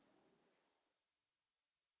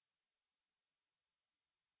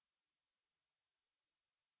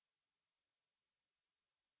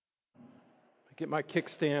Get my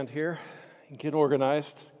kickstand here and get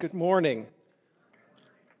organized. Good morning.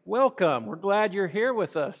 Welcome. We're glad you're here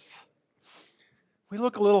with us. We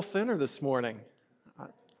look a little thinner this morning. I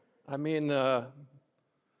I mean, I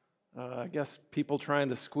guess people trying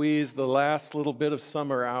to squeeze the last little bit of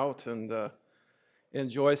summer out and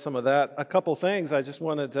enjoy some of that. A couple things I just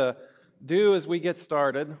wanted to do as we get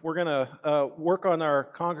started. We're going to work on our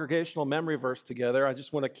congregational memory verse together. I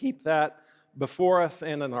just want to keep that before us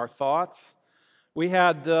and in our thoughts. We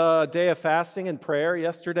had a day of fasting and prayer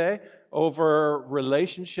yesterday over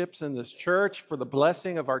relationships in this church for the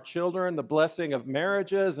blessing of our children, the blessing of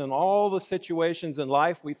marriages, and all the situations in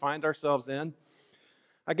life we find ourselves in.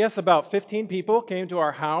 I guess about 15 people came to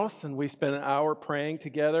our house and we spent an hour praying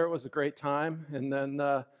together. It was a great time. And then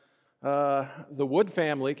the Wood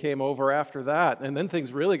family came over after that, and then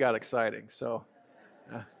things really got exciting. So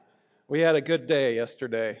we had a good day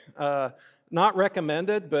yesterday. Not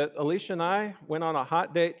recommended, but Alicia and I went on a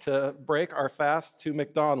hot date to break our fast to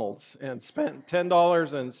McDonald's and spent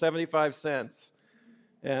 $10.75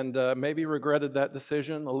 and maybe regretted that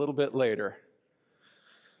decision a little bit later.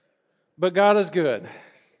 But God is good.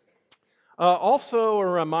 Also, a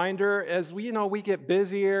reminder, as we get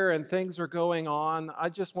busier and things are going on, I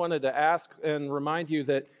just wanted to ask and remind you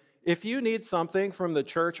that if you need something from the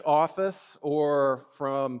church office or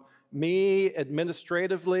from me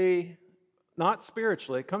administratively, not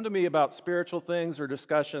spiritually, come to me about spiritual things or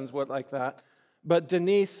discussions, what like that. But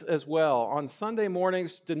Denise as well. On Sunday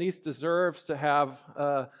mornings, Denise deserves to have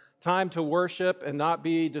time to worship and not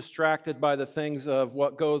be distracted by the things of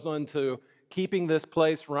what goes into keeping this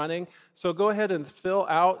place running. So go ahead and fill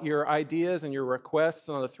out your ideas and your requests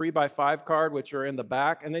on a 3x5 card, which are in the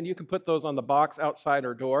back, and then you can put those on the box outside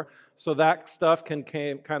our door. So that stuff can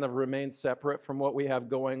kind of remain separate from what we have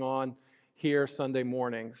going on here Sunday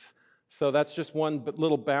mornings. So that's just one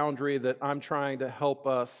little boundary that I'm trying to help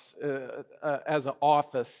us as an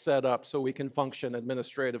office set up so we can function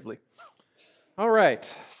administratively. All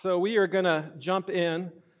right, so we are going to jump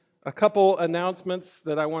in. A couple announcements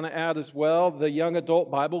that I want to add as well. The young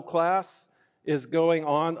adult Bible class is going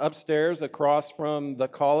on upstairs across from the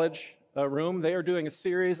college room. They are doing a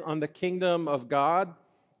series on the kingdom of God,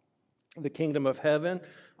 the kingdom of heaven.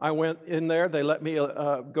 I went in there. They let me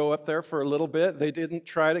go up there for a little bit. They didn't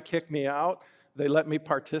try to kick me out. They let me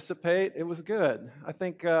participate. It was good. I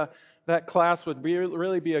think that class would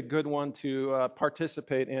really be a good one to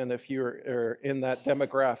participate in if you're in that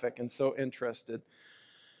demographic and so interested.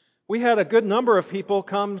 We had a good number of people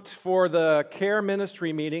come for the care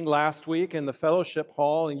ministry meeting last week in the fellowship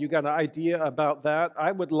hall, and you got an idea about that.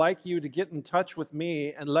 I would like you to get in touch with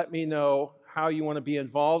me and let me know how you want to be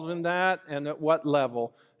involved in that and at what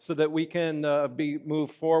level so that we can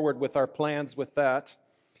move forward with our plans with that.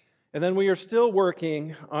 And then we are still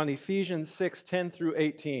working on Ephesians 6:10 through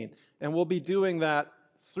 18, and we'll be doing that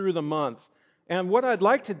through the month. And what I'd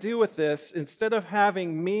like to do with this, instead of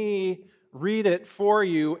having me read it for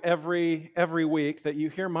you every week, that you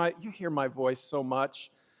hear my voice so much,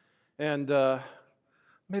 and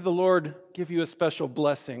may the Lord give you a special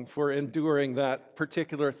blessing for enduring that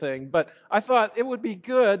particular thing. But I thought it would be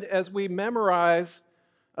good as we memorize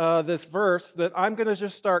this verse that I'm going to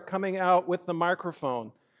just start coming out with the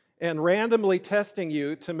microphone and randomly testing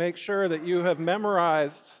you to make sure that you have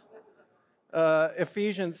memorized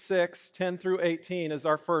Ephesians 6:10 through 18 is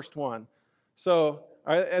our first one. So,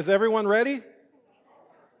 is everyone ready?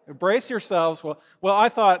 Brace yourselves. Well, I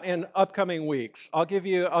thought in upcoming weeks, I'll give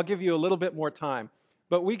you a little bit more time.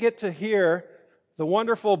 But we get to hear the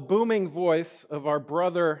wonderful booming voice of our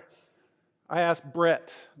brother. I asked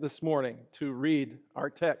Brett this morning to read our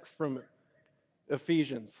text from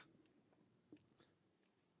Ephesians.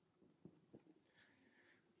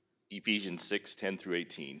 Ephesians 6:10 through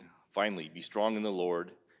 18. Finally, be strong in the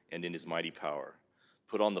Lord and in his mighty power.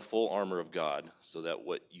 Put on the full armor of God so that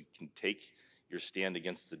what you can take your stand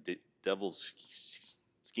against the devil's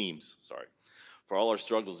schemes. For all our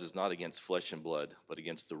struggles is not against flesh and blood, but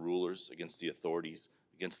against the rulers, against the authorities,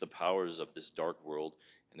 against the powers of this dark world,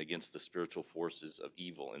 and against the spiritual forces of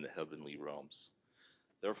evil in the heavenly realms.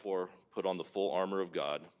 Therefore, put on the full armor of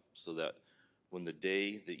God so that when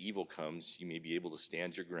the evil comes, you may be able to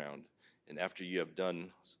stand your ground, and after you have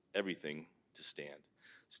done everything, to stand.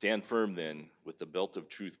 Stand firm then, with the belt of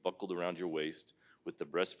truth buckled around your waist, with the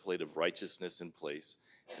breastplate of righteousness in place,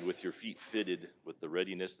 and with your feet fitted with the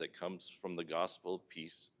readiness that comes from the gospel of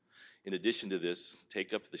peace. In addition to this,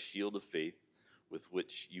 take up the shield of faith, with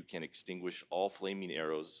which you can extinguish all flaming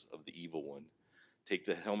arrows of the evil one. Take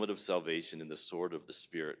the helmet of salvation and the sword of the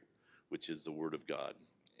Spirit, which is the word of God,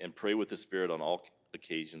 and pray with the Spirit on all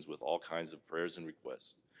occasions with all kinds of prayers and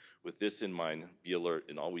requests. With this in mind, be alert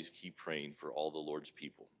and always keep praying for all the Lord's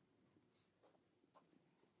people.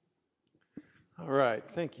 All right.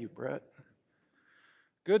 Thank you, Brett.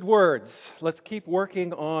 Good words. Let's keep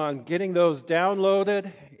working on getting those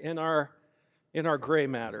downloaded in our gray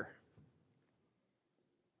matter.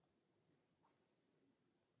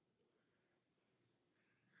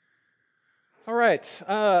 All right.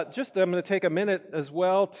 I'm going to take a minute as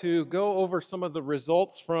well to go over some of the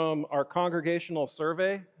results from our congregational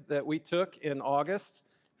survey that we took in August.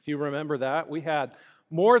 If you remember that, we had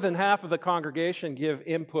more than half of the congregation give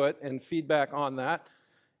input and feedback on that.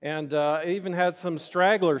 And I even had some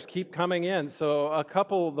stragglers keep coming in. So a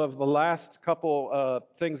couple of the last couple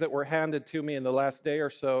things that were handed to me in the last day or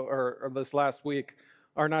so, or this last week,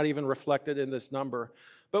 are not even reflected in this number.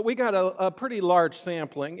 But we got a pretty large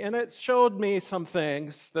sampling, and it showed me some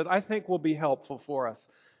things that I think will be helpful for us.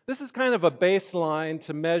 This is kind of a baseline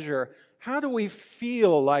to measure how do we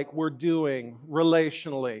feel like we're doing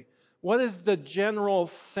relationally? What is the general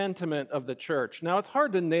sentiment of the church? Now, it's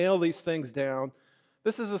hard to nail these things down.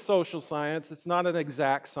 This is a social science. It's not an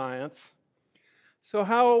exact science. So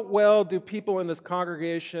how well do people in this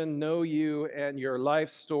congregation know you and your life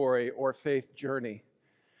story or faith journey?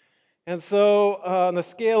 And so on a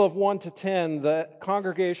scale of 1 to 10, the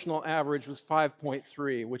congregational average was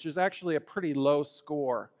 5.3, which is actually a pretty low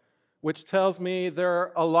score, which tells me there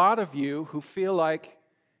are a lot of you who feel like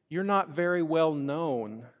you're not very well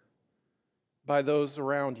known by those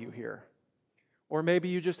around you here. Or maybe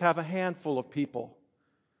you just have a handful of people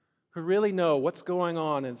who really know what's going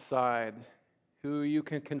on inside, who you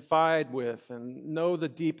can confide with and know the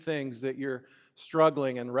deep things that you're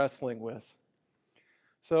struggling and wrestling with.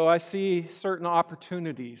 So I see certain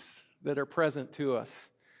opportunities that are present to us.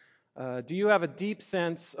 Do you have a deep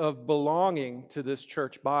sense of belonging to this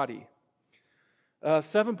church body?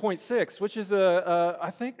 7.6, which is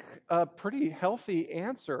I think, a pretty healthy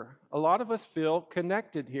answer. A lot of us feel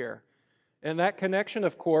connected here. And that connection,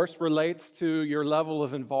 of course, relates to your level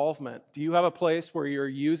of involvement. Do you have a place where you're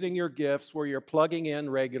using your gifts, where you're plugging in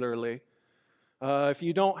regularly? If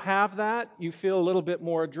you don't have that, you feel a little bit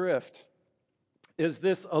more adrift. Is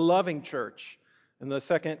this a loving church? And the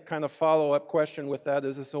second kind of follow-up question with that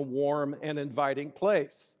is this a warm and inviting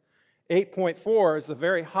place? 8.4 is a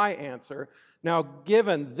very high answer. Now,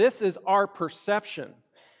 given this is our perception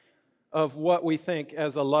of what we think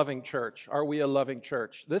as a loving church. Are we a loving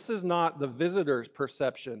church? This is not the visitor's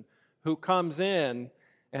perception who comes in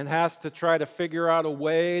and has to try to figure out a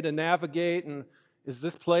way to navigate and is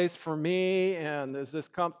this place for me and is this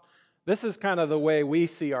This is kind of the way we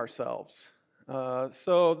see ourselves.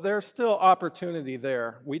 So there's still opportunity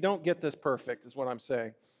there. We don't get this perfect, is what I'm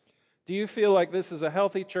saying. Do you feel like this is a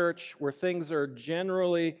healthy church where things are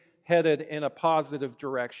generally headed in a positive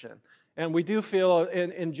direction? And we do feel,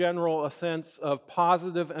 in general, a sense of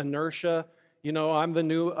positive inertia. You know, I'm a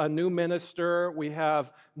new minister. We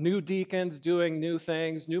have new deacons doing new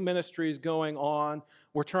things, new ministries going on.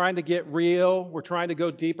 We're trying to get real. We're trying to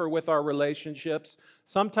go deeper with our relationships.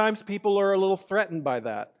 Sometimes people are a little threatened by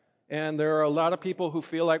that. And there are a lot of people who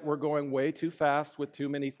feel like we're going way too fast with too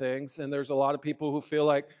many things. And there's a lot of people who feel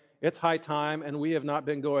like it's high time and we have not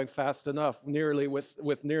been going fast enough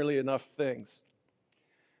with nearly enough things.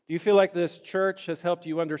 Do you feel like this church has helped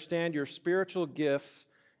you understand your spiritual gifts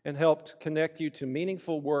and helped connect you to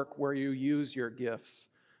meaningful work where you use your gifts?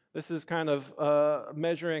 This is kind of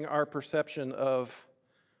measuring our perception of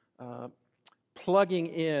plugging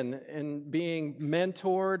in and being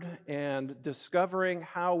mentored and discovering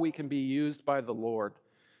how we can be used by the Lord.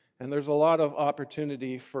 And there's a lot of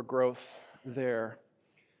opportunity for growth there.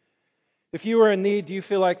 If you are in need, do you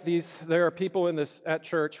feel like there are people at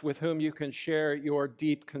church with whom you can share your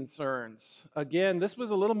deep concerns? Again, this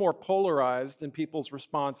was a little more polarized in people's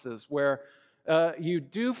responses, where you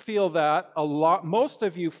do feel that a lot. Most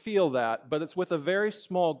of you feel that, but it's with a very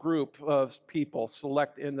small group of people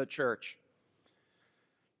select in the church.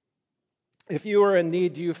 If you are in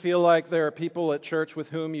need, do you feel like there are people at church with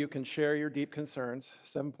whom you can share your deep concerns?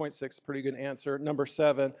 7.6, pretty good answer. Number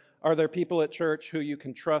 7, are there people at church who you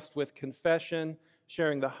can trust with confession,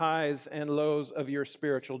 sharing the highs and lows of your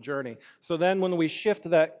spiritual journey? So then when we shift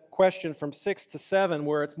that question from 6 to 7,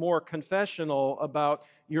 where it's more confessional about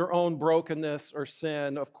your own brokenness or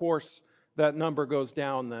sin, of course, that number goes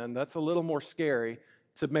down then. That's a little more scary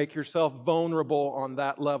to make yourself vulnerable on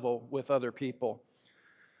that level with other people.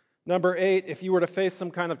 Number 8, if you were to face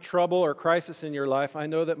some kind of trouble or crisis in your life, I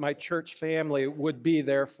know that my church family would be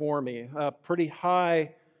there for me. A pretty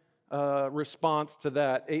high response to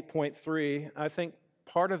that, 8.3. I think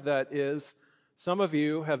part of that is Some of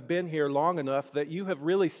you have been here long enough that you have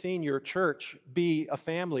really seen your church be a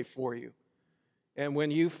family for you. And when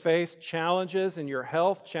you face challenges in your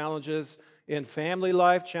health, challenges in family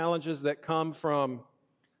life, challenges that come from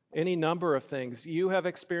any number of things, you have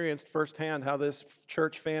experienced firsthand how this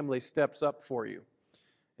church family steps up for you.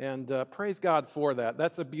 And praise God for that.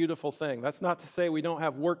 That's a beautiful thing. That's not to say we don't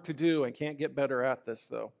have work to do and can't get better at this,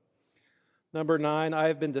 though. Number 9, I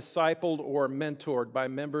have been discipled or mentored by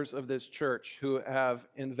members of this church who have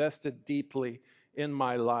invested deeply in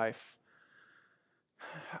my life.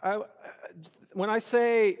 When I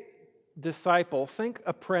say disciple, think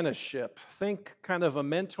apprenticeship. Think kind of a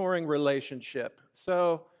mentoring relationship.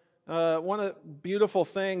 So, one beautiful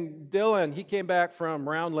thing, Dylan, he came back from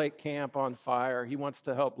Round Lake Camp on fire. He wants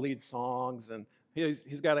to help lead songs, and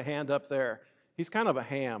he's got a hand up there. He's kind of a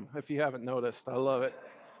ham, if you haven't noticed. I love it.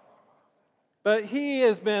 But he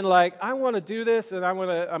has been like, I want to do this, and I'm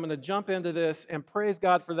going to jump into this, and praise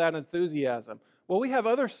God for that enthusiasm. Well, we have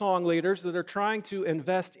other song leaders that are trying to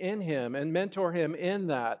invest in him and mentor him in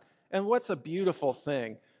that. And what's a beautiful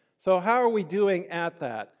thing. So how are we doing at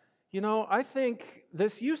that? I think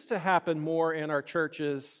this used to happen more in our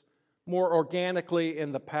churches, more organically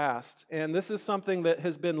in the past. And this is something that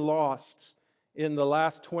has been lost in the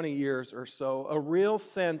last 20 years or so, a real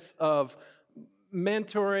sense of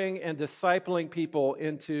mentoring and discipling people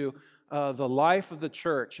into the life of the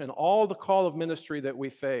church and all the call of ministry that we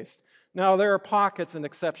faced. Now, there are pockets and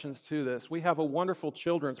exceptions to this. We have a wonderful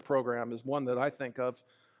children's program is one that I think of,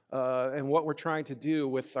 and what we're trying to do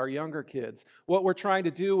with our younger kids, what we're trying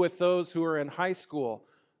to do with those who are in high school.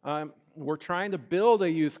 We're trying to build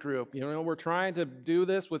a youth group. We're trying to do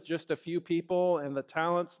this with just a few people and the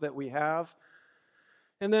talents that we have.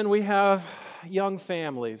 And then we have young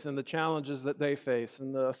families and the challenges that they face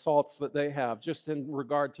and the assaults that they have just in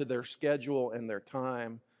regard to their schedule and their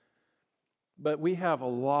time. But we have a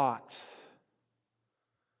lot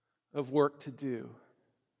of work to do,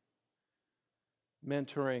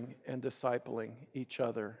 mentoring and discipling each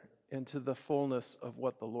other into the fullness of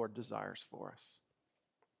what the Lord desires for us.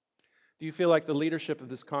 Do you feel like the leadership of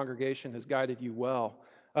this congregation has guided you well?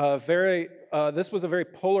 This was a very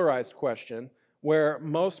polarized question, where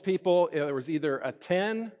most people, it was either a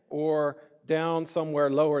 10 or down somewhere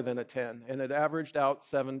lower than a 10, and it averaged out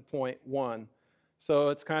 7.1. So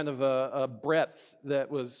it's kind of a breadth that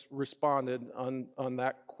was responded on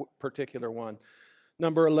that particular one.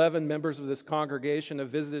 Number 11, members of this congregation have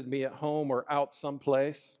visited me at home or out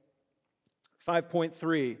someplace.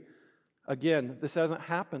 5.3, again, this hasn't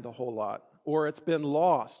happened a whole lot, or it's been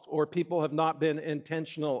lost, or people have not been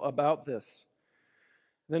intentional about this.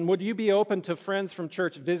 Then would you be open to friends from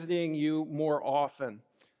church visiting you more often?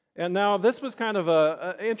 And now this was kind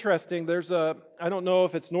of interesting. I don't know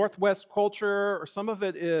if it's Northwest culture or some of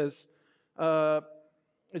it is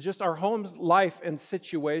just our home life and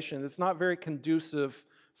situation. It's not very conducive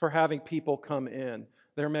for having people come in.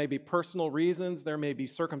 There may be personal reasons, there may be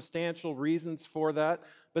circumstantial reasons for that,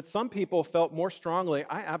 but some people felt more strongly,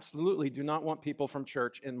 I absolutely do not want people from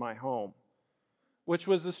church in my home, which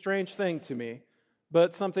was a strange thing to me.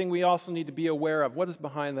 But something we also need to be aware of. What is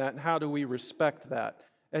behind that, and how do we respect that?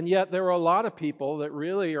 And yet there are a lot of people that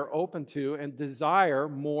really are open to and desire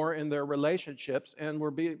more in their relationships, and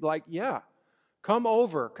we're like, yeah, come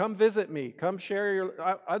over, come visit me, come share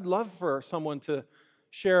I'd love for someone to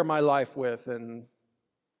share my life with and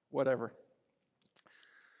whatever.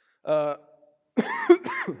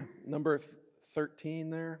 Number 13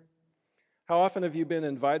 there. How often have you been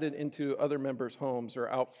invited into other members' homes or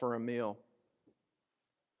out for a meal?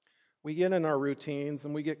 We get in our routines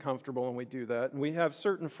and we get comfortable and we do that. And we have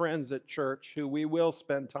certain friends at church who we will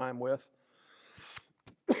spend time with,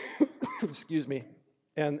 excuse me,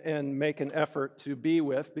 and make an effort to be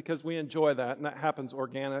with because we enjoy that, and that happens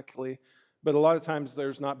organically. But a lot of times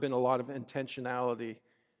there's not been a lot of intentionality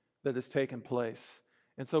that has taken place.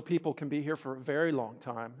 And so people can be here for a very long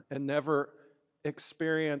time and never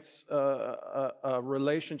experience a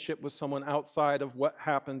relationship with someone outside of what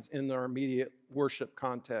happens in their immediate worship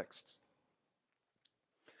context.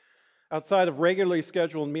 Outside of regularly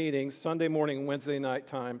scheduled meetings, Sunday morning and Wednesday night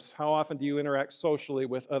times, how often do you interact socially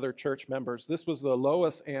with other church members? This was the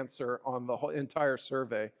lowest answer on the whole entire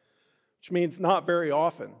survey, which means not very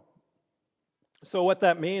often. So what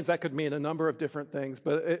that means, that could mean a number of different things,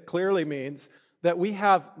 but it clearly means that we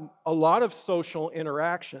have a lot of social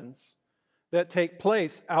interactions that take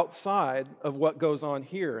place outside of what goes on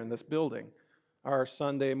here in this building, our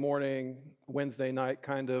Sunday morning, Wednesday night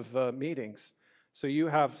kind of meetings. So you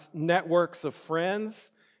have networks of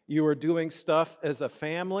friends, you are doing stuff as a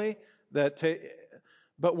family, but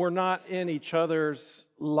we're not in each other's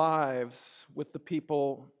lives with the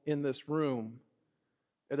people in this room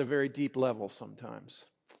at a very deep level sometimes?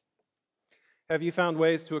 Have you found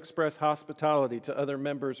ways to express hospitality to other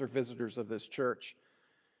members or visitors of this church?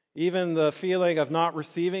 Even the feeling of not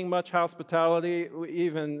receiving much hospitality,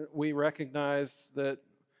 even we recognize that,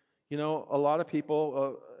 a lot of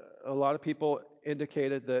people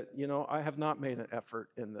indicated that, I have not made an effort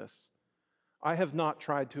in this. I have not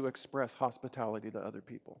tried to express hospitality to other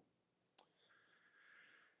people.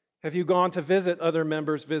 Have you gone to visit other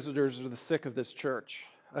members, visitors, or the sick of this church?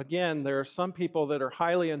 Again, there are some people that are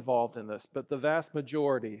highly involved in this, but the vast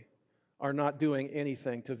majority are not doing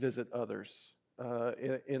anything to visit others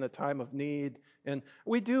in a time of need. And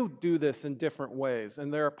we do this in different ways.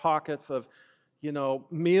 And there are pockets of,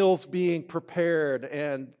 meals being prepared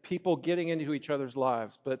and people getting into each other's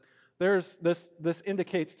lives. But there's this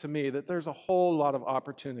indicates to me that there's a whole lot of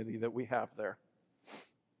opportunity that we have there.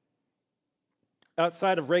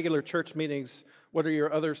 Outside of regular church meetings, what are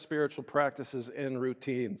your other spiritual practices and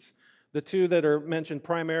routines? The two that are mentioned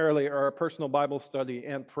primarily are a personal Bible study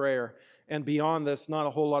and prayer. And beyond this, not a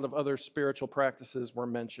whole lot of other spiritual practices were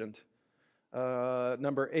mentioned.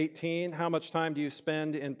 Number 18, how much time do you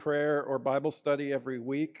spend in prayer or Bible study every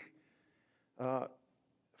week?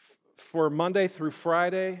 For Monday through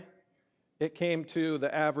Friday, it came to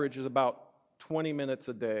the average is about 20 minutes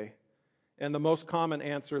a day. And the most common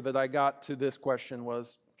answer that I got to this question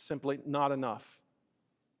was simply not enough.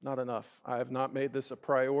 Not enough. I have not made this a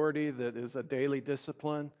priority that is a daily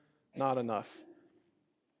discipline. Not enough.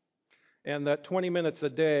 And that 20 minutes a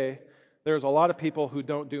day, there's a lot of people who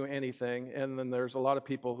don't do anything, and then there's a lot of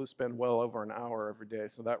people who spend well over an hour every day.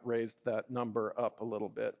 So that raised that number up a little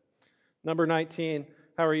bit. Number 19,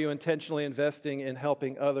 how are you intentionally investing in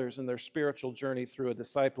helping others in their spiritual journey through a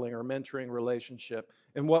discipling or mentoring relationship?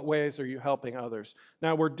 In what ways are you helping others?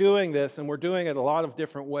 Now, we're doing this, and we're doing it a lot of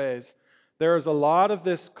different ways. There is a lot of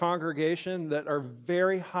this congregation that are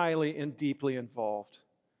very highly and deeply involved.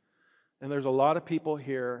 And there's a lot of people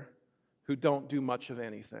here who don't do much of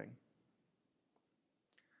anything.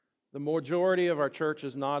 The majority of our church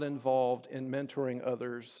is not involved in mentoring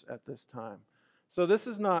others at this time. So this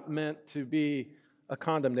is not meant to be a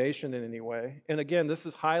condemnation in any way. And again, this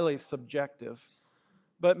is highly subjective.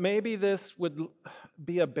 But maybe this would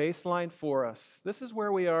be a baseline for us. This is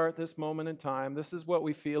where we are at this moment in time. This is what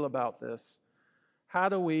we feel about this. How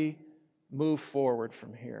do we move forward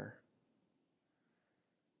from here?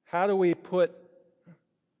 How do we put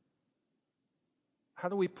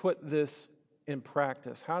this in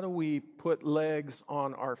practice? How do we put legs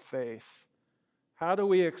on our faith? How do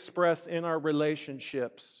we express in our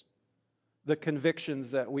relationships the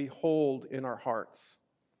convictions that we hold in our hearts?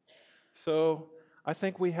 So I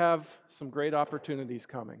think we have some great opportunities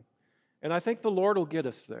coming. And I think the Lord will get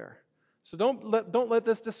us there. So don't let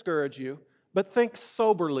this discourage you, but think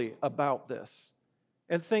soberly about this.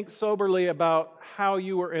 And think soberly about how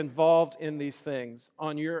you are involved in these things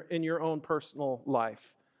in your own personal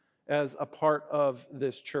life as a part of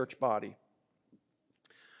this church body.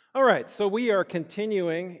 All right, so we are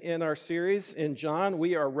continuing in our series in John.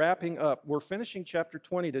 We are wrapping up. We're finishing chapter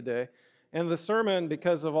 20 today. And the sermon,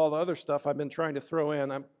 because of all the other stuff I've been trying to throw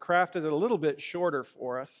in, I've crafted it a little bit shorter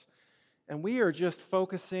for us. And we are just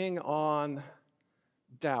focusing on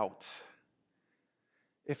doubt.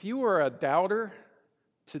 If you are a doubter,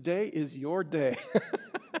 today is your day.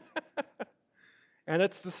 And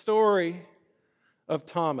it's the story of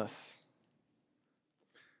Thomas.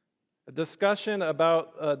 A discussion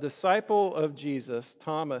about a disciple of Jesus,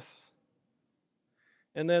 Thomas,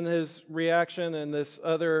 and then his reaction and this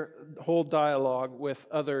other whole dialogue with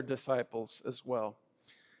other disciples as well.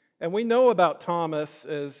 And we know about Thomas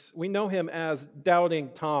we know him as Doubting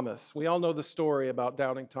Thomas. We all know the story about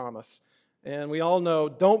Doubting Thomas. And we all know,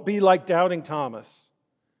 don't be like Doubting Thomas.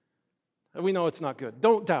 And we know it's not good.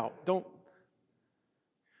 Don't doubt. Don't.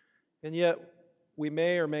 And yet, we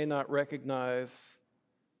may or may not recognize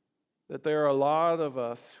that there are a lot of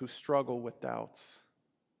us who struggle with doubts.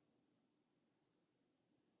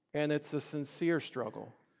 And it's a sincere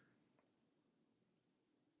struggle.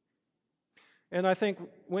 And I think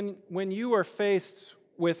when you are faced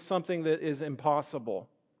with something that is impossible,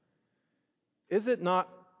 is it not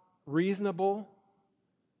reasonable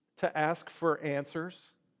to ask for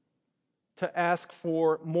answers? To ask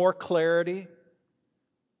for more clarity?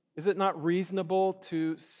 Is it not reasonable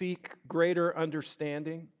to seek greater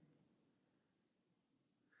understanding?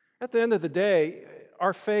 At the end of the day,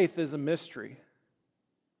 our faith is a mystery.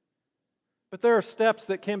 But there are steps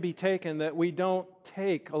that can be taken that we don't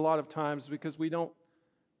take a lot of times because we're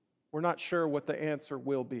not sure what the answer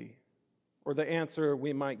will be or the answer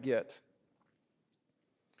we might get.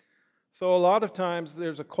 So a lot of times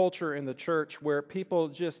there's a culture in the church where people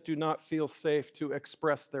just do not feel safe to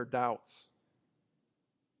express their doubts.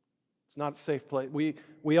 It's not a safe place.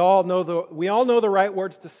 We all know the right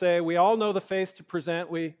words to say. We all know the face to present.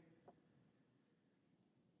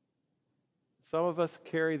 Some of us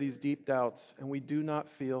carry these deep doubts, and we do not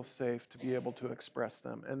feel safe to be able to express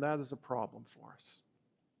them, and that is a problem for us.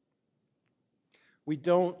 We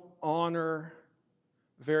don't honor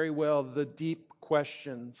very well the deep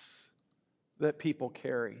questions that people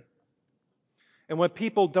carry. And when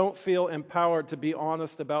people don't feel empowered to be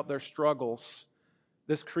honest about their struggles,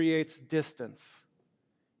 this creates distance.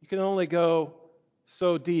 You can only go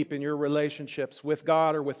so deep in your relationships with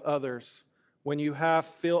God or with others when you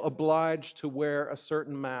feel obliged to wear a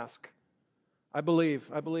certain mask. I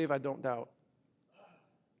believe, I don't doubt.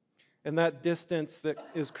 And that distance that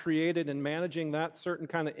is created in managing that certain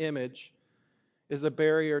kind of image is a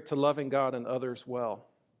barrier to loving God and others well.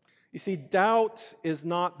 You see, doubt is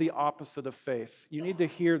not the opposite of faith. You need to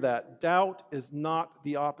hear that. Doubt is not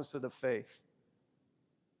the opposite of faith.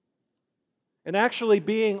 And actually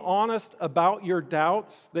being honest about your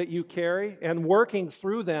doubts that you carry and working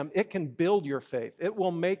through them, it can build your faith. It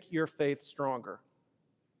will make your faith stronger.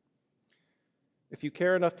 If you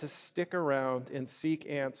care enough to stick around and seek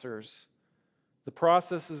answers, the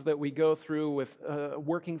processes that we go through with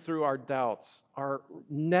working through our doubts are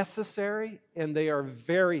necessary and they are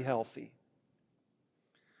very healthy.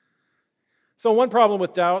 So one problem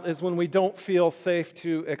with doubt is when we don't feel safe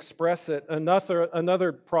to express it.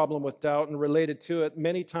 Another problem with doubt and related to it,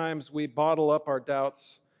 many times we bottle up our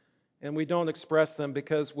doubts and we don't express them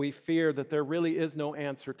because we fear that there really is no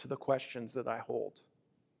answer to the questions that I hold.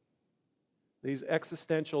 These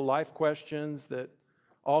existential life questions that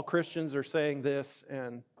all Christians are saying this,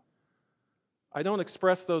 and I don't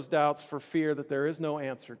express those doubts for fear that there is no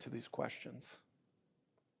answer to these questions.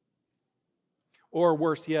 Or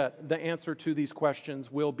worse yet, the answer to these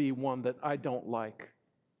questions will be one that I don't like.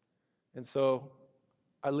 And so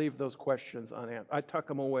I leave those questions unanswered. I tuck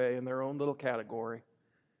them away in their own little category.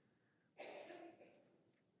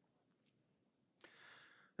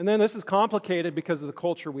 And then this is complicated because of the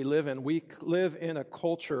culture we live in. We live in a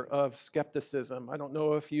culture of skepticism. I don't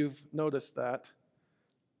know if you've noticed that.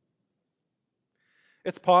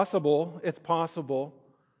 It's possible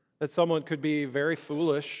that someone could be very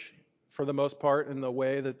foolish for the most part in the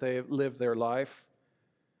way that they live their life.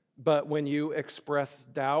 But when you express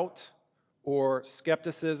doubt or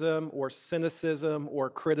skepticism or cynicism or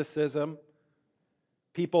criticism,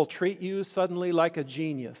 people treat you suddenly like a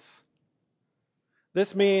genius.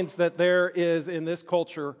 This means that there is in this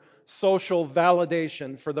culture social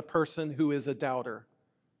validation for the person who is a doubter.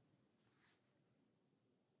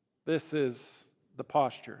 This is the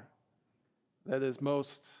posture that is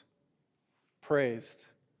most praised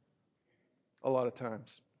a lot of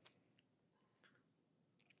times.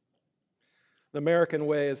 The American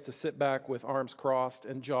way is to sit back with arms crossed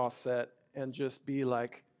and jaw set and just be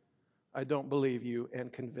like, I don't believe you,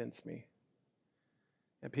 and convince me.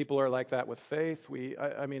 And people are like that with faith.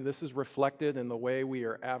 I mean, this is reflected in the way we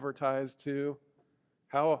are advertised to.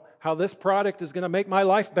 How this product is going to make my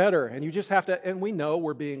life better. And you just have to, and we know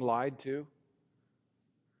we're being lied to.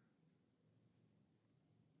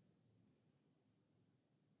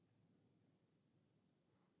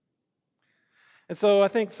 And so I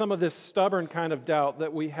think some of this stubborn kind of doubt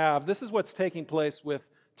that we have, this is what's taking place with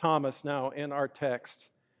Thomas now in our text.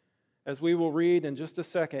 As we will read in just a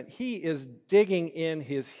second, he is digging in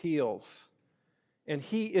his heels. And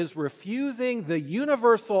he is refusing the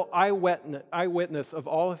universal eyewitness of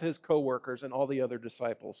all of his co-workers and all the other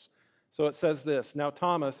disciples. So it says this, Now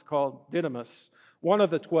Thomas, called Didymus, one of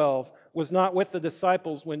the 12, was not with the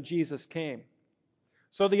disciples when Jesus came.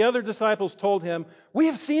 So the other disciples told him, We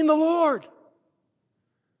have seen the Lord.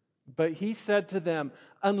 But he said to them,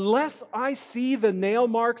 Unless I see the nail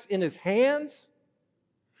marks in his hands,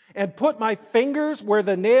 and put my fingers where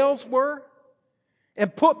the nails were,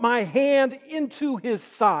 and put my hand into his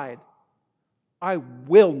side, I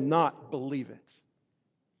will not believe it.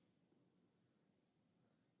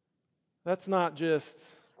 That's not just,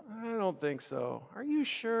 I don't think so. Are you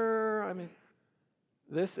sure? I mean,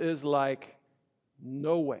 this is like,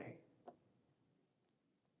 no way.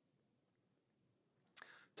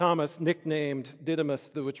 Thomas, nicknamed Didymus,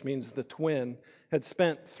 which means the twin, had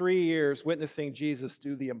spent 3 years witnessing Jesus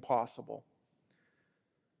do the impossible.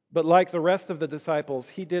 But like the rest of the disciples,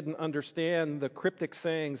 he didn't understand the cryptic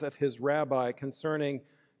sayings of his rabbi concerning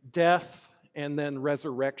death and then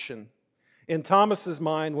resurrection. In Thomas's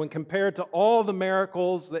mind, when compared to all the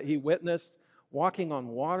miracles that he witnessed, walking on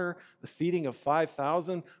water, the feeding of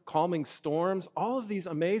 5,000, calming storms, all of these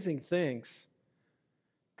amazing things.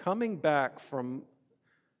 Coming back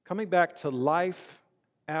to life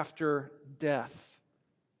after death.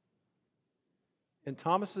 In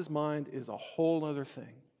Thomas's mind is a whole other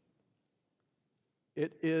thing.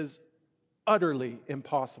 It is utterly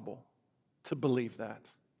impossible to believe that.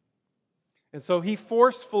 And so he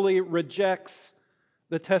forcefully rejects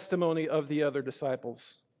the testimony of the other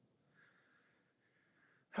disciples.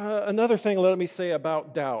 Another thing let me say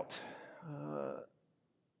about doubt.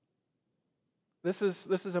 This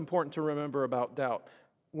is important to remember about doubt.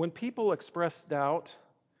 When people express doubt,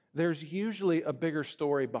 there's usually a bigger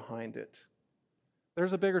story behind it.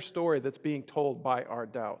 There's a bigger story that's being told by our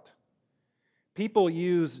doubt. People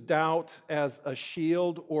use doubt as a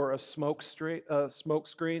shield or a smoke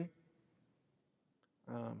screen.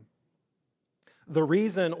 The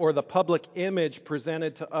reason or the public image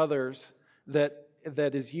presented to others that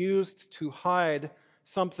is used to hide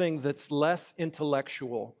something that's less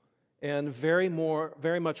intellectual and very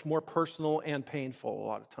much more personal and painful a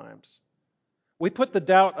lot of times. We put the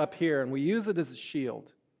doubt up here and we use it as a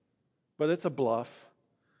shield, but it's a bluff.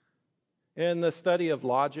 In the study of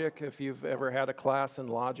logic, if you've ever had a class in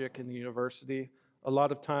logic in the university, a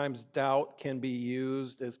lot of times doubt can be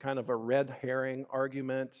used as kind of a red herring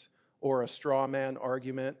argument or a straw man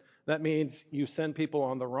argument. That means you send people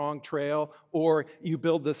on the wrong trail, or you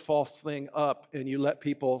build this false thing up and you let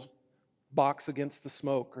people box against the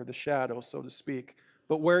smoke or the shadow, so to speak.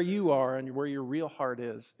 But where you are and where your real heart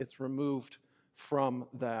is, it's removed from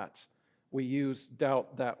that. We use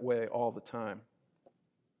doubt that way all the time.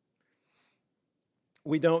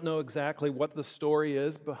 We don't know exactly what the story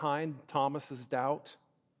is behind Thomas's doubt.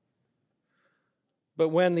 But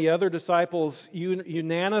when the other disciples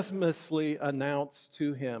unanimously announce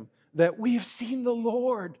to him that we've seen the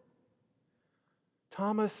Lord,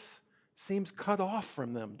 Thomas seems cut off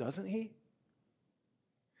from them, doesn't he?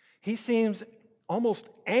 He seems almost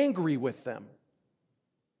angry with them.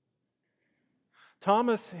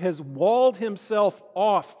 Thomas has walled himself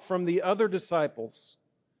off from the other disciples.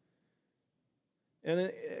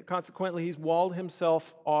 And consequently, he's walled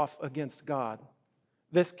himself off against God.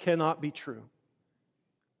 This cannot be true.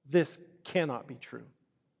 This cannot be true.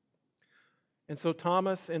 And so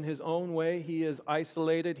Thomas, in his own way, he is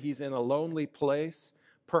isolated. He's in a lonely place.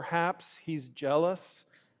 Perhaps he's jealous.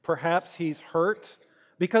 Perhaps he's hurt.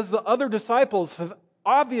 Because the other disciples have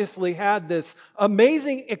obviously had this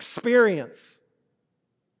amazing experience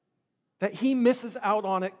that he misses out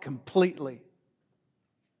on it completely.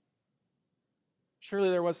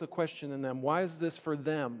 Surely there was a question in them, why is this for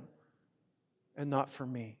them and not for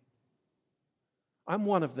me? I'm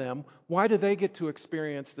one of them. Why do they get to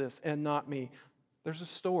experience this and not me? There's a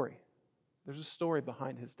story. There's a story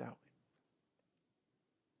behind his doubt.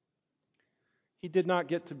 He did not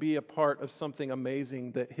get to be a part of something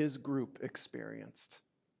amazing that his group experienced.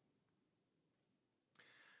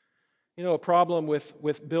 You know, a problem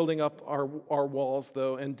with building up our walls,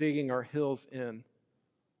 though, and digging our hills in,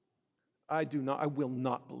 I will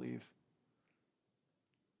not believe,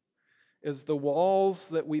 is the walls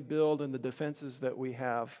that we build and the defenses that we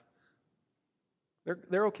have.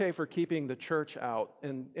 They're okay for keeping the church out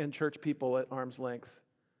and church people at arm's length.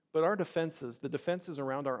 But our defenses, the defenses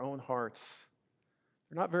around our own hearts,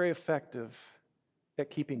 they're not very effective at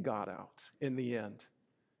keeping God out in the end.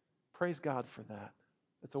 Praise God for that.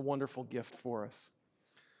 It's a wonderful gift for us.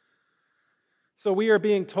 So we are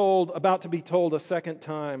about to be told a second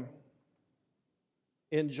time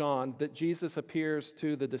in John that Jesus appears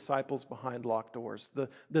to the disciples behind locked doors. The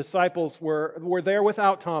disciples were there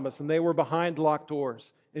without Thomas, and they were behind locked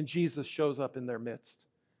doors, and Jesus shows up in their midst.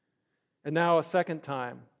 And now a second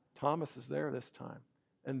time, Thomas is there this time,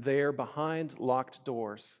 and they're behind locked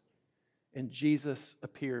doors, and Jesus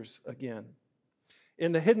appears again.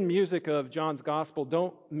 In the hidden music of John's Gospel,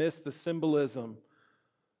 don't miss the symbolism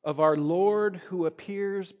of our Lord who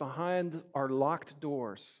appears behind our locked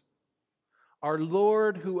doors. Our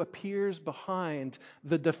Lord who appears behind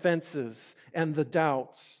the defenses and the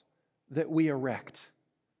doubts that we erect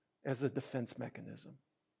as a defense mechanism.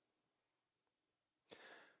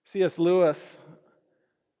 C.S. Lewis,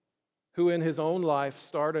 who in his own life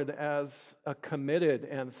started as a committed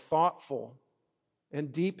and thoughtful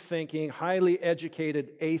and deep-thinking, highly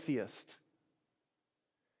educated atheist,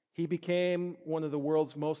 he became one of the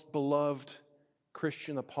world's most beloved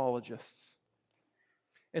Christian apologists.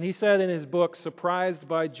 And he said in his book, Surprised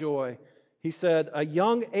by Joy, he said, a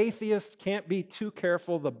young atheist can't be too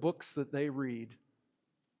careful the books that they read.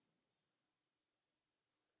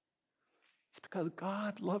 It's because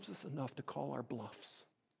God loves us enough to call our bluffs.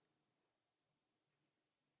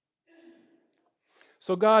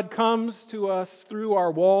 So God comes to us through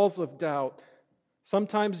our walls of doubt,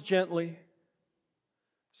 sometimes gently,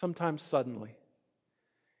 sometimes suddenly.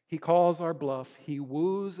 He calls our bluff. He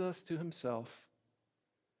woos us to himself.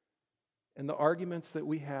 And the arguments that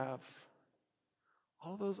we have,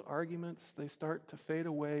 all those arguments, they start to fade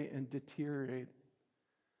away and deteriorate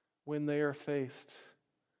when they are faced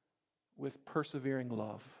with persevering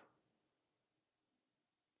love.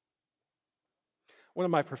 One of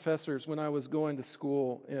my professors, when I was going to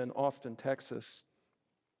school in Austin, Texas,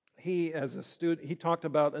 he talked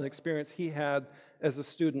about an experience he had as a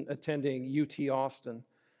student attending UT Austin.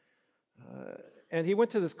 And he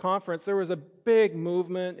went to this conference. There was a big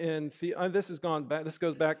movement in this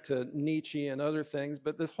goes back to Nietzsche and other things,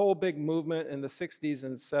 but this whole big movement in the 60s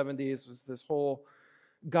and 70s was this whole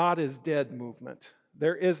God is dead movement.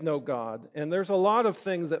 There is no God. And there's a lot of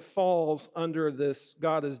things that falls under this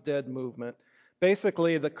God is dead movement.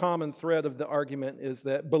 Basically, the common thread of the argument is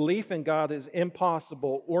that belief in God is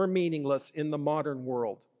impossible or meaningless in the modern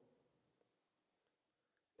world.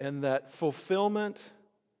 And that fulfillment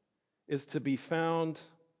is to be found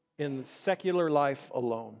in secular life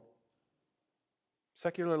alone.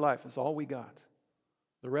 Secular life is all we got.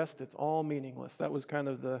 The rest, it's all meaningless. That was kind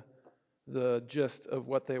of the gist of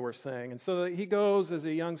what they were saying. And so he goes as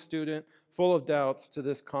a young student, full of doubts, to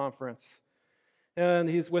this conference. And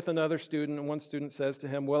he's with another student, and one student says to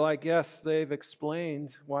him, well, I guess they've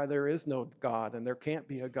explained why there is no God and there can't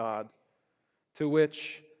be a God. To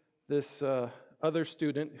which this other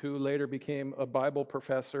student, who later became a Bible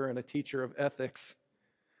professor and a teacher of ethics,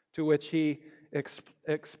 to which he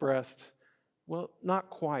expressed, well, not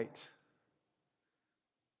quite.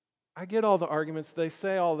 I get all the arguments. They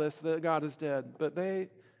say all this, that God is dead, but they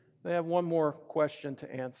have one more question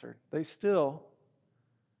to answer. They still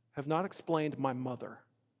have not explained my mother.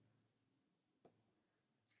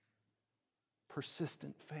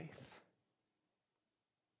 Persistent faith.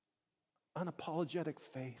 Unapologetic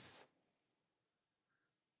faith.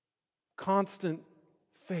 Constant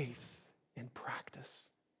faith in practice.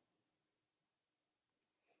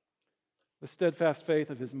 The steadfast faith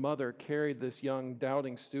of his mother carried this young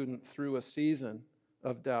doubting student through a season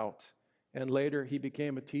of doubt. And later he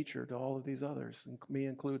became a teacher to all of these others, me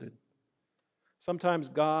included. Sometimes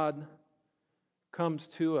God comes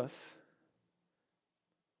to us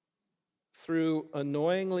through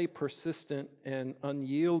annoyingly persistent and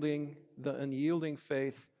the unyielding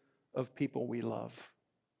faith of people we love.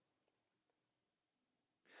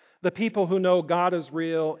 The people who know God is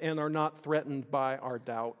real and are not threatened by our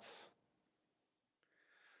doubts.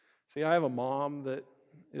 See, I have a mom that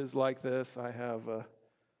is like this. I have a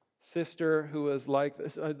sister who is like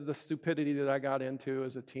this. The stupidity that I got into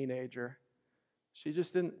as a teenager. She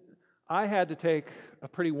just didn't. I had to take a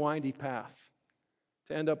pretty windy path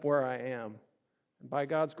to end up where I am. And by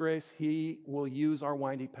God's grace, He will use our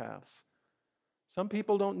windy paths. Some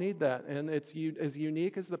people don't need that, and it's as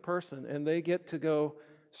unique as the person, and they get to go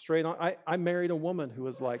straight on. I married a woman who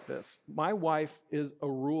is like this. My wife is a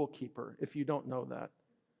rule keeper, if you don't know that.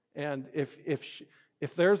 And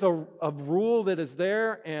if there's a rule that is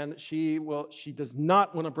there and she does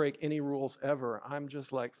not want to break any rules ever, I'm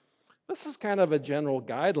just like, this is kind of a general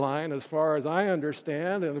guideline as far as I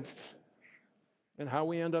understand, and how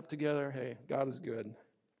we end up together, hey, God is good.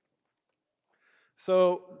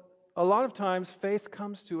 So a lot of times faith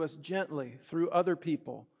comes to us gently through other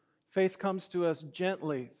people. Faith comes to us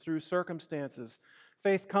gently through circumstances.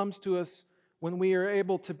 Faith comes to us when we are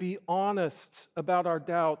able to be honest about our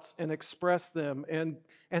doubts and express them and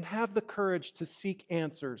have the courage to seek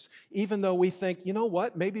answers, even though we think, you know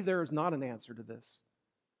what, maybe there is not an answer to this.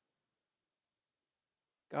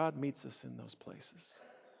 God meets us in those places.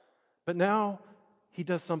 But now He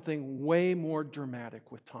does something way more dramatic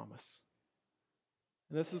with Thomas.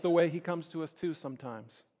 And this is the way He comes to us too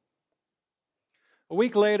sometimes. A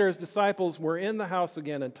week later, His disciples were in the house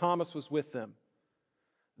again, and Thomas was with them.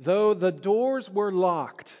 Though the doors were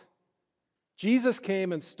locked, Jesus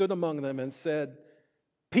came and stood among them and said,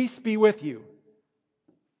 "Peace be with you."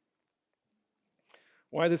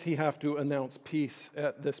 Why does He have to announce peace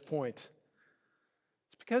at this point?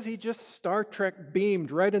 It's because He just Star Trek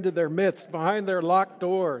beamed right into their midst behind their locked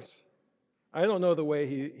doors. I don't know the way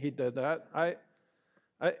He did that.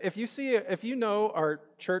 If you know our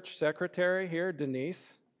church secretary here,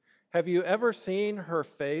 Denise, have you ever seen her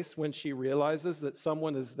face when she realizes that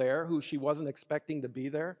someone is there who she wasn't expecting to be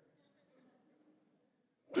there?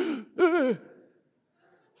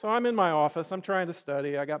 So I'm in my office. I'm trying to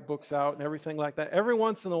study. I got books out and everything like that. Every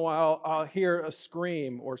once in a while, I'll hear a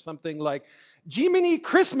scream or something like, "Jiminy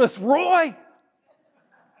Christmas, Roy!"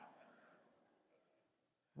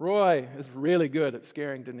 Roy is really good at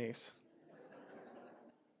scaring Denise.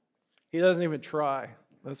 He doesn't even try.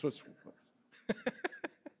 That's what's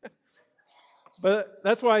But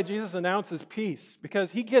that's why Jesus announces peace,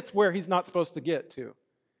 because he gets where he's not supposed to get to.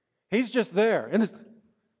 He's just there. And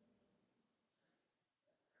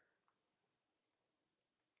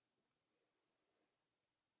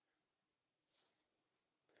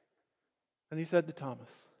he said to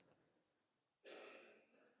Thomas,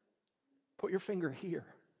 put your finger here.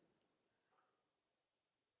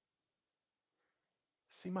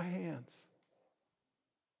 See my hands.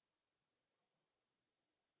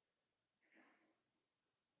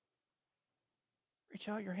 Reach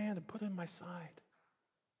out your hand and put it in my side.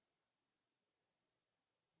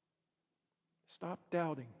 Stop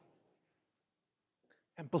doubting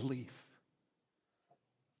and believe.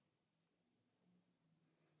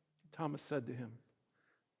 Thomas said to him,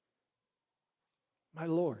 my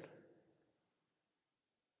Lord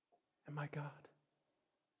and my God.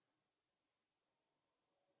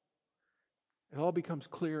 It all becomes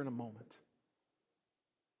clear in a moment.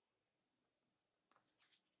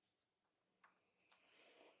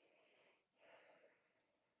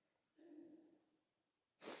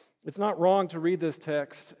 It's not wrong to read this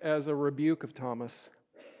text as a rebuke of Thomas.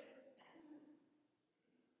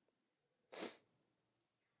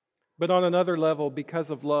 But on another level,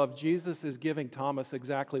 because of love, Jesus is giving Thomas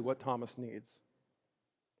exactly what Thomas needs.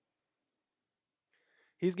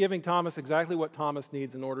 He's giving Thomas exactly what Thomas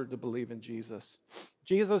needs in order to believe in Jesus.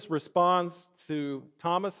 Jesus responds to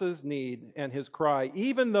Thomas's need and his cry,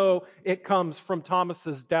 even though it comes from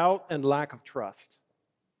Thomas's doubt and lack of trust.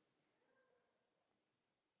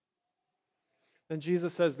 Then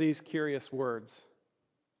Jesus says these curious words,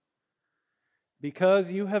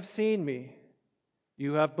 because you have seen me,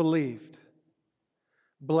 you have believed.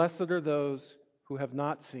 Blessed are those who have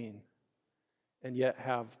not seen and yet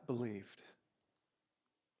have believed.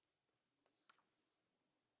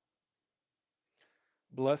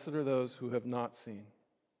 Blessed are those who have not seen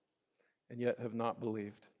and yet have not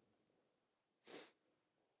believed.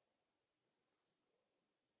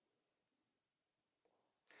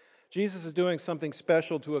 Jesus is doing something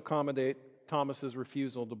special to accommodate Thomas's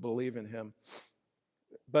refusal to believe in him.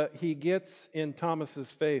 But he gets in Thomas's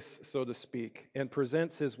face, so to speak, and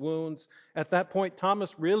presents his wounds. At that point,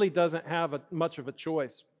 Thomas really doesn't have much of a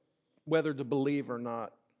choice whether to believe or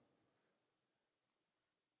not.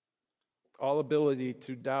 All ability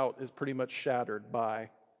to doubt is pretty much shattered by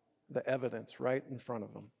the evidence right in front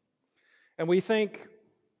of him. And we think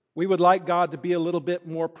we would like God to be a little bit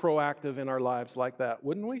more proactive in our lives like that,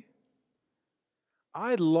 wouldn't we?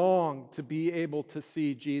 I long to be able to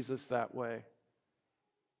see Jesus that way.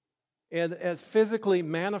 And as physically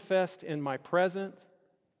manifest in my presence,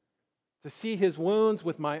 to see his wounds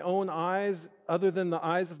with my own eyes, other than the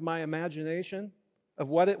eyes of my imagination, of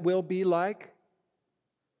what it will be like.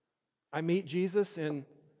 I meet Jesus in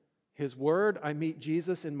his word. I meet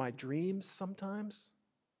Jesus in my dreams sometimes.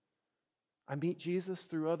 I meet Jesus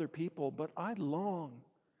through other people, but I long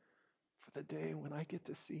for the day when I get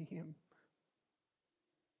to see him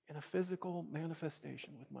in a physical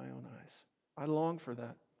manifestation with my own eyes. I long for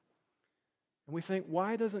that. And we think,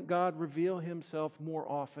 why doesn't God reveal himself more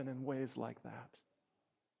often in ways like that?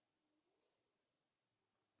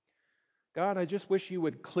 God, I just wish you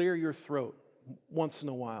would clear your throat once in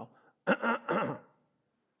a while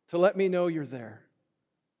to let me know you're there.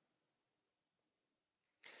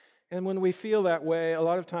 And when we feel that way, a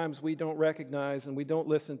lot of times we don't recognize and we don't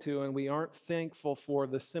listen to and we aren't thankful for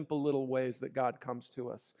the simple little ways that God comes to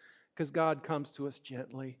us. Because God comes to us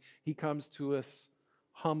gently. He comes to us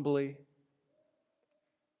humbly.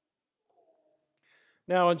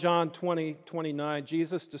 Now in John 20:29,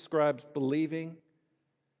 Jesus describes believing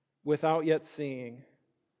without yet seeing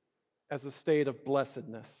as a state of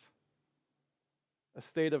blessedness, a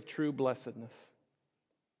state of true blessedness.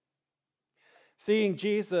 Seeing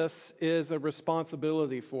Jesus is a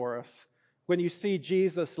responsibility for us. When you see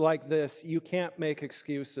Jesus like this, you can't make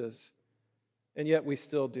excuses, and yet we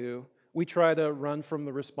still do. We try to run from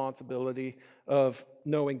the responsibility of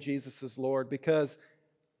knowing Jesus is Lord, because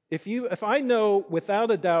if I know without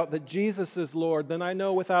a doubt that Jesus is Lord, then I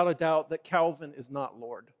know without a doubt that Calvin is not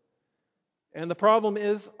Lord. And the problem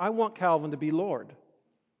is, I want Calvin to be Lord.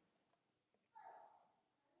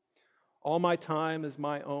 All my time is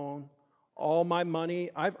my own. All my money,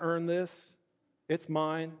 I've earned this. It's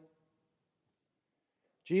mine.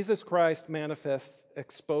 Jesus Christ manifests,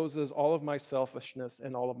 exposes all of my selfishness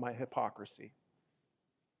and all of my hypocrisy.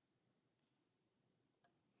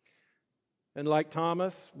 And like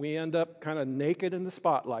Thomas, we end up kind of naked in the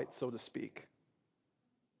spotlight, so to speak.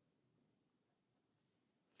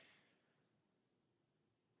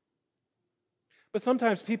 But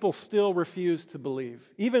sometimes people still refuse to believe,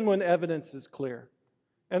 even when evidence is clear.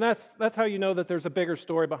 And that's how you know that there's a bigger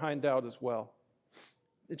story behind doubt as well.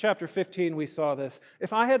 In chapter 15, we saw this.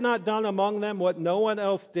 If I had not done among them what no one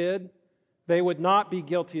else did, they would not be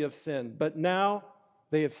guilty of sin. But now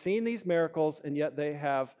they have seen these miracles, and yet they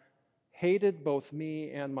have hated both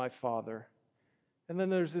me and my Father. And then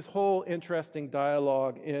there's this whole interesting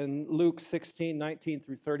dialogue in Luke 16:19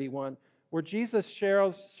 through 31, where Jesus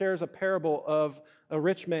shares a parable of a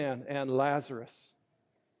rich man and Lazarus.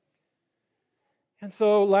 And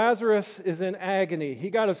so Lazarus is in agony.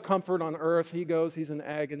 He got his comfort on earth. He's in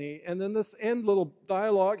agony. And then this end little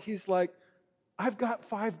dialogue, he's like, I've got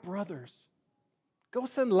 5 brothers. Go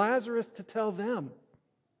send Lazarus to tell them.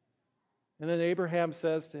 And then Abraham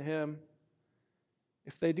says to him,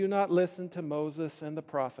 if they do not listen to Moses and the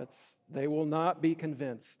prophets, they will not be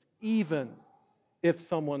convinced, even if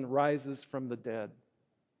someone rises from the dead.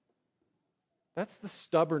 That's the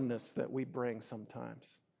stubbornness that we bring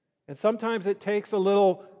sometimes. And sometimes it takes a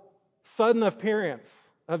little sudden appearance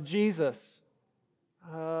of Jesus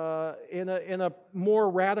in a more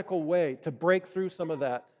radical way to break through some of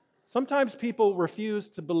that. Sometimes people refuse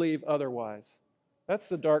to believe otherwise. That's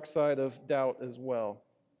the dark side of doubt as well.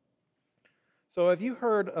 So have you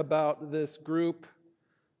heard about this group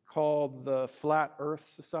called the Flat Earth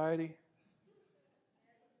Society?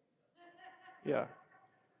 Yeah.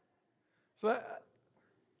 So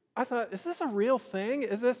I thought, is this a real thing?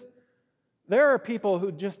 There are people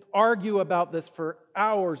who just argue about this for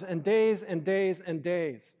hours and days and days and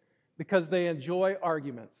days because they enjoy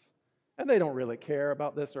arguments. And they don't really care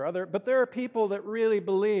about this or other. But there are people that really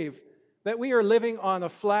believe that we are living on a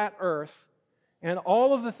flat earth, and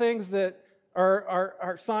all of the things that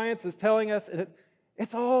our science is telling us,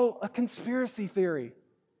 it's all a conspiracy theory.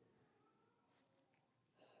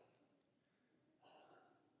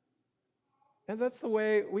 And that's the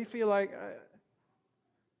way we feel like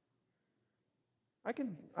I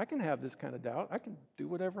can have this kind of doubt. I can do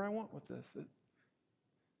whatever I want with this.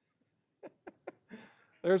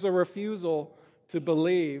 There's a refusal to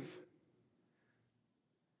believe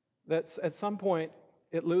that at some point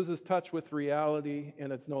it loses touch with reality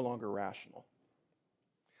and it's no longer rational.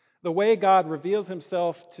 The way God reveals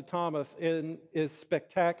himself to Thomas is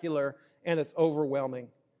spectacular and it's overwhelming.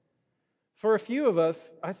 For a few of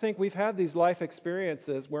us, I think we've had these life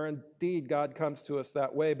experiences where indeed God comes to us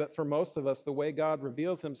that way, but for most of us, the way God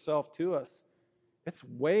reveals himself to us, it's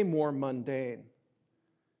way more mundane.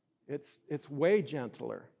 It's way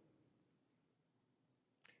gentler.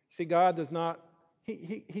 See, God does not,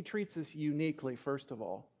 he treats us uniquely, first of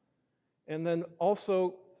all. And then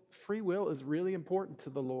also, free will is really important to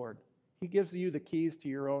the Lord. He gives you the keys to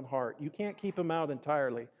your own heart. You can't keep him out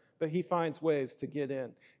entirely, but he finds ways to get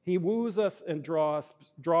in. He woos us and draws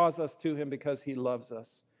us to him because he loves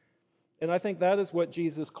us. And I think that is what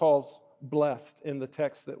Jesus calls blessed in the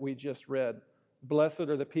text that we just read. Blessed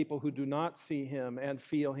are the people who do not see him and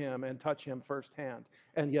feel him and touch him firsthand,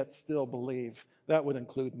 and yet still believe. That would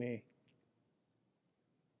include me.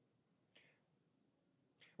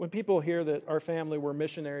 When people hear that our family were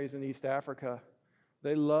missionaries in East Africa,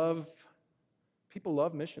 people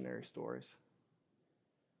love missionary stories.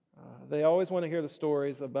 They always want to hear the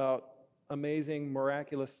stories about amazing,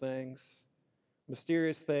 miraculous things,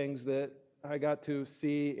 mysterious things that I got to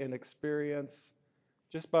see and experience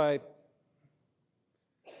just by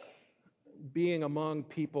being among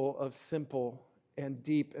people of simple and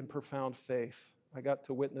deep and profound faith. I got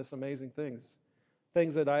to witness amazing things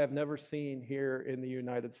that I have never seen here in the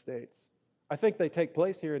United States. I think they take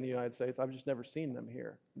place here in the United States. I've just never seen them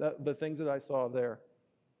here. The things that I saw there.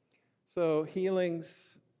 So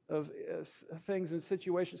healings of things and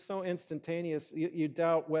situations so instantaneous, you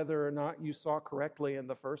doubt whether or not you saw correctly in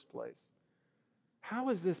the first place. How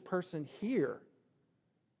is this person here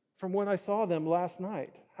from when I saw them last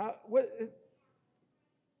night?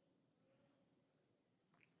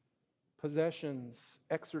 Possessions,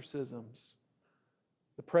 exorcisms,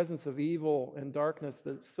 the presence of evil and darkness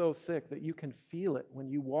that's so thick that you can feel it when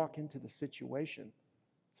you walk into the situation.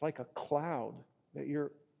 It's like a cloud that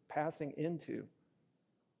you're passing into.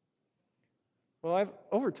 Well,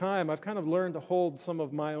 over time, I've kind of learned to hold some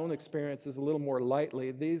of my own experiences a little more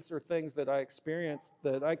lightly. These are things that I experienced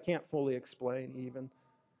that I can't fully explain even.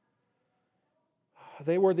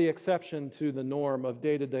 They were the exception to the norm of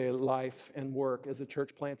day-to-day life and work as a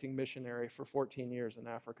church planting missionary for 14 years in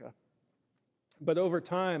Africa. But over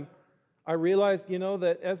time, I realized,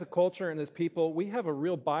 that as a culture and as people, we have a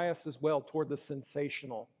real bias as well toward the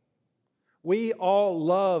sensational. We all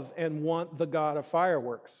love and want the God of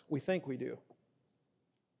fireworks. We think we do.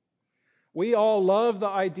 We all love the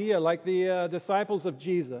idea, like the disciples of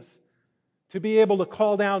Jesus, to be able to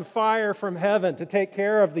call down fire from heaven to take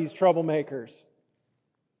care of these troublemakers.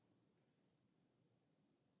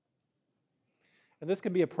 And this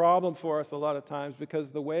can be a problem for us a lot of times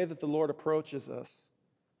because the way that the Lord approaches us,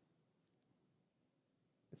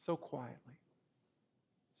 it's so quietly,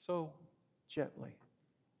 so gently.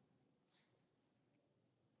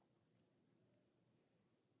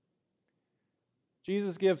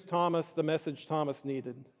 Jesus gives Thomas the message Thomas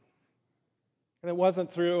needed. And it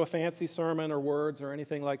wasn't through a fancy sermon or words or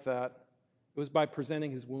anything like that. It was by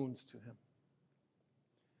presenting his wounds to him.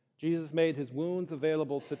 Jesus made his wounds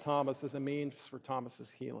available to Thomas as a means for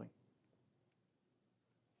Thomas's healing.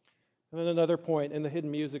 And then another point in the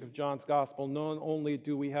hidden music of John's gospel, not only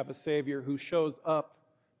do we have a Savior who shows up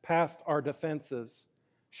past our defenses,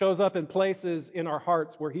 shows up in places in our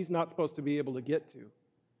hearts where he's not supposed to be able to get to,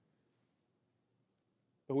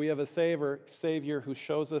 but we have a Savior who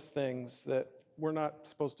shows us things that we're not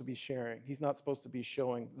supposed to be sharing. He's not supposed to be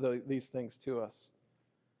showing these things to us.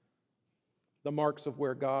 The marks of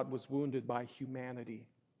where God was wounded by humanity.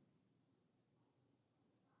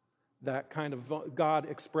 That kind of God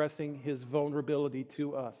expressing his vulnerability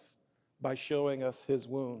to us by showing us his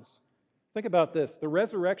wounds. Think about this. The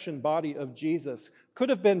resurrection body of Jesus could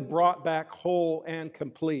have been brought back whole and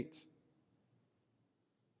complete.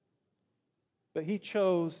 But he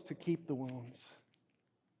chose to keep the wounds,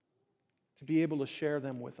 to be able to share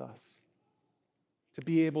them with us, to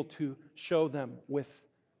be able to show them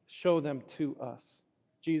to us.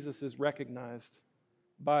 Jesus is recognized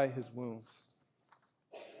by his wounds.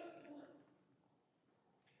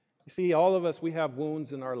 You see, all of us, we have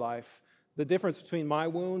wounds in our life. The difference between my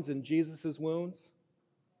wounds and Jesus' wounds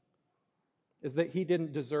is that he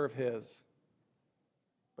didn't deserve his,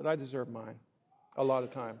 but I deserve mine a lot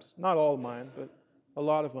of times. Not all of mine, but a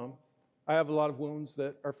lot of them. I have a lot of wounds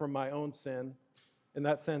that are from my own sin. In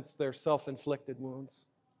that sense, they're self-inflicted wounds.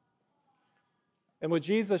 And when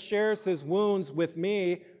Jesus shares his wounds with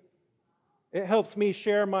me, it helps me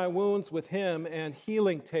share my wounds with him, and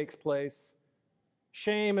healing takes place.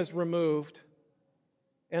 Shame is removed,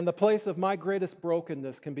 and the place of my greatest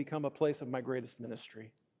brokenness can become a place of my greatest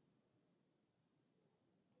ministry.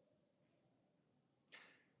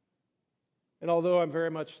 And although I'm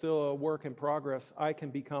very much still a work in progress, I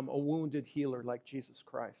can become a wounded healer like Jesus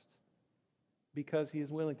Christ because he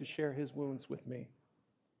is willing to share his wounds with me.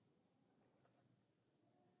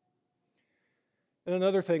 And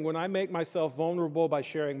another thing, when I make myself vulnerable by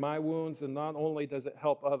sharing my wounds, and not only does it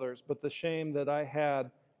help others, but the shame that I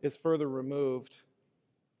had is further removed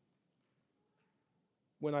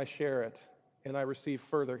when I share it and I receive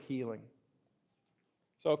further healing.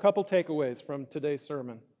 So a couple takeaways from today's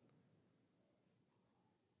sermon.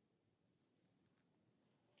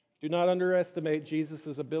 Do not underestimate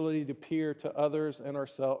Jesus' ability to peer to others and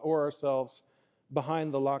ourselves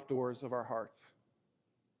behind the locked doors of our hearts.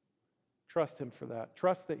 Trust him for that.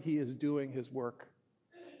 Trust that he is doing his work.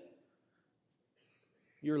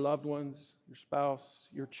 Your loved ones, your spouse,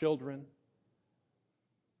 your children.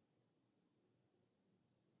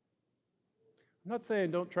 I'm not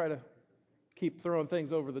saying don't try to keep throwing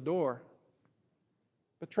things over the door,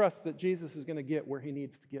 but trust that Jesus is going to get where he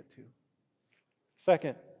needs to get to.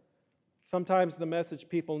 Second, sometimes the message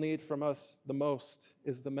people need from us the most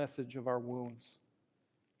is the message of our wounds.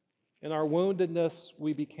 In our woundedness,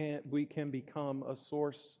 we can become a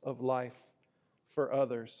source of life for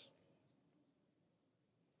others.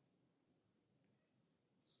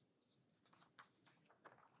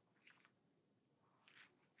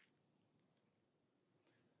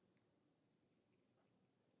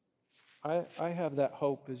 I have that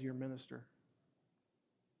hope as your minister.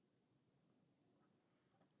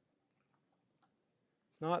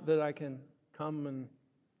 It's not that I can come and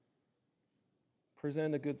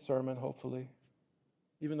present a good sermon, hopefully,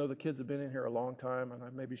 even though the kids have been in here a long time and I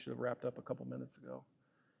maybe should have wrapped up a couple minutes ago.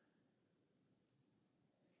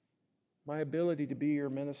 My ability to be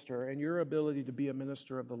your minister and your ability to be a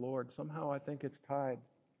minister of the Lord, somehow I think it's tied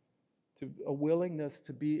to a willingness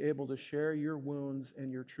to be able to share your wounds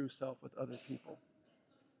and your true self with other people.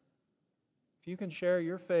 If you can share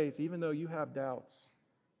your faith, even though you have doubts,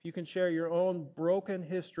 if you can share your own broken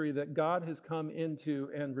history that God has come into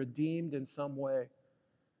and redeemed in some way,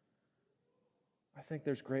 I think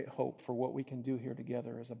there's great hope for what we can do here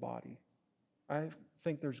together as a body. I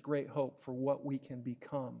think there's great hope for what we can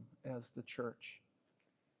become as the church.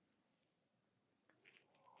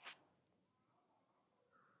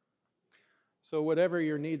 So whatever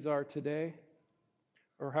your needs are today,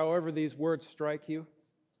 or however these words strike you,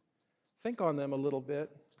 think on them a little bit.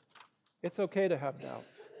 It's okay to have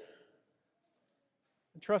doubts.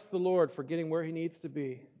 And trust the Lord for getting where He needs to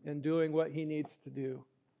be and doing what He needs to do.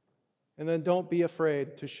 And then don't be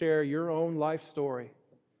afraid to share your own life story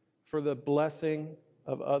for the blessing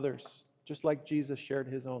of others, just like Jesus shared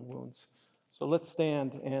His own wounds. So let's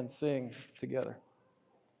stand and sing together.